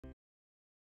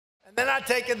They're not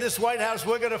taking this White House.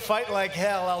 We're going to fight like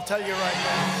hell, I'll tell you right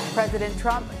now. President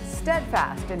Trump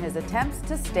steadfast in his attempts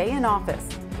to stay in office.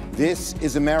 This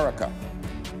is America.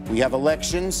 We have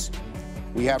elections.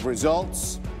 We have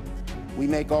results. We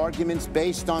make arguments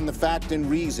based on the fact and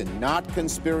reason, not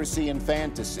conspiracy and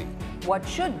fantasy. What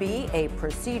should be a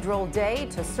procedural day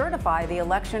to certify the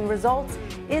election results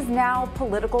is now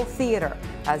political theater,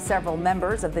 as several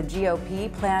members of the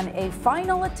GOP plan a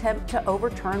final attempt to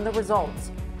overturn the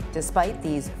results. Despite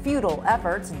these futile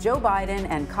efforts, Joe Biden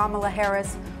and Kamala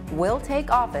Harris will take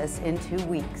office in 2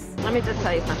 weeks. Let me just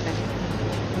tell you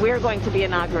something. We're going to be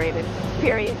inaugurated,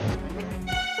 period.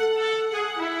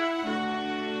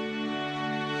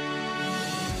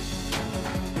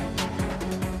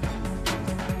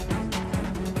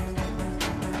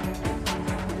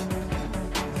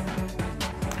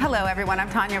 Hello, everyone. I'm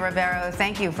Tanya Rivero.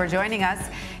 Thank you for joining us.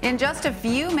 In just a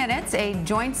few minutes, a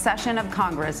joint session of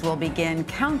Congress will begin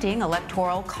counting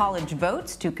electoral college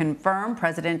votes to confirm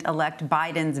President-elect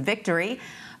Biden's victory.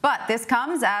 But this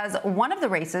comes as one of the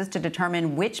races to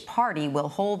determine which party will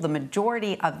hold the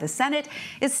majority of the Senate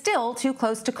is still too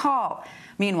close to call.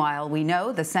 Meanwhile, we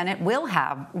know the Senate will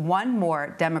have one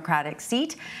more Democratic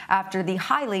seat after the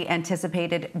highly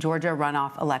anticipated Georgia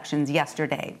runoff elections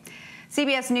yesterday.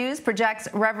 CBS News projects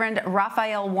Reverend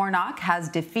Raphael Warnock has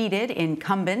defeated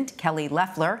incumbent Kelly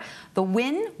Loeffler. The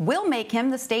win will make him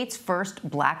the state's first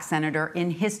black senator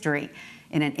in history.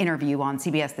 In an interview on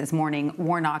CBS This Morning,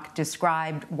 Warnock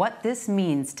described what this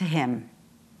means to him.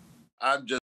 I'm just